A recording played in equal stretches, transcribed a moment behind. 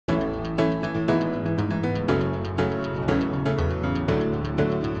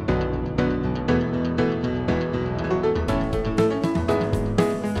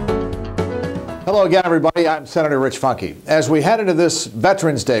Hello again, everybody. I'm Senator Rich Funke. As we head into this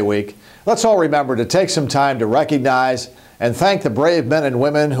Veterans Day week, let's all remember to take some time to recognize and thank the brave men and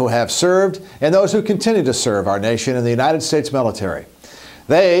women who have served and those who continue to serve our nation in the United States military.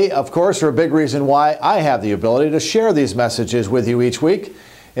 They, of course, are a big reason why I have the ability to share these messages with you each week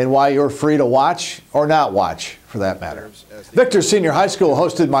and why you're free to watch or not watch, for that matter. Victor Senior High School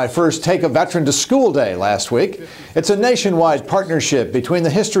hosted my first Take a Veteran to School Day last week. It's a nationwide partnership between the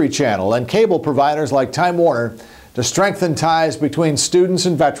History Channel and cable providers like Time Warner to strengthen ties between students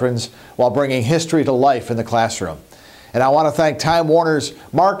and veterans while bringing history to life in the classroom. And I want to thank Time Warner's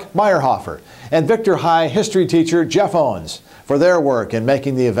Mark Meyerhofer and Victor High history teacher Jeff Owens for their work in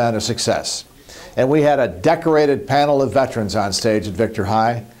making the event a success. And we had a decorated panel of veterans on stage at Victor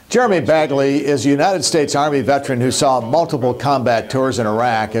High. Jeremy Bagley is a United States Army veteran who saw multiple combat tours in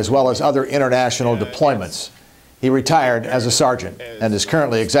Iraq as well as other international deployments. He retired as a sergeant and is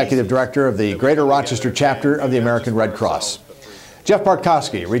currently executive director of the Greater Rochester chapter of the American Red Cross. Jeff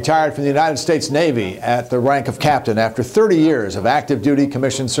Bartkowski retired from the United States Navy at the rank of captain after 30 years of active duty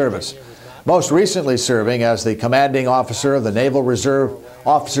commissioned service, most recently serving as the commanding officer of the Naval Reserve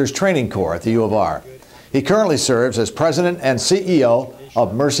Officers Training Corps at the U of R. He currently serves as president and CEO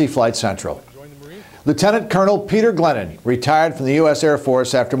of Mercy Flight Central. Lieutenant Colonel Peter Glennon retired from the U.S. Air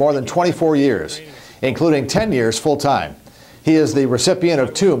Force after more than 24 years, including 10 years full-time. He is the recipient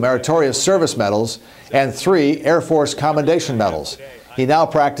of 2 Meritorious Service Medals and 3 Air Force Commendation Medals. He now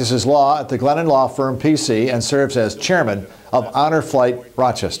practices law at the Glennon Law Firm, PC, and serves as chairman of Honor Flight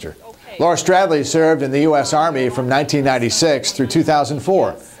Rochester. Laura Stradley served in the U.S. Army from 1996 through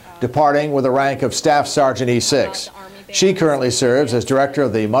 2004, departing with the rank of Staff Sergeant E6. She currently serves as director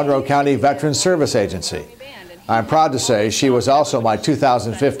of the Monroe County Veterans Service Agency. I'm proud to say she was also my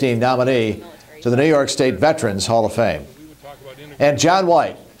 2015 nominee to the New York State Veterans Hall of Fame. And John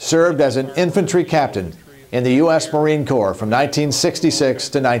White served as an infantry captain in the U.S. Marine Corps from 1966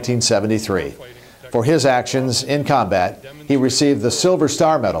 to 1973. For his actions in combat, he received the Silver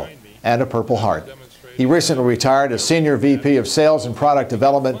Star Medal and a Purple Heart. He recently retired as Senior VP of Sales and Product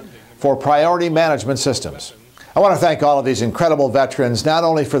Development for Priority Management Systems. I want to thank all of these incredible veterans, not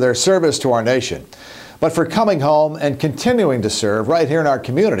only for their service to our nation, but for coming home and continuing to serve right here in our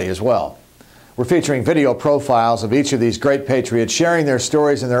community as well. We're featuring video profiles of each of these great patriots sharing their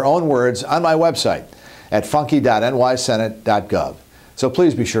stories in their own words on my website at funke.nysenate.gov. So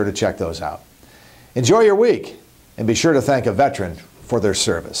please be sure to check those out. Enjoy your week and be sure to thank a veteran for their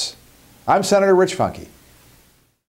service. I'm Senator Rich Funke.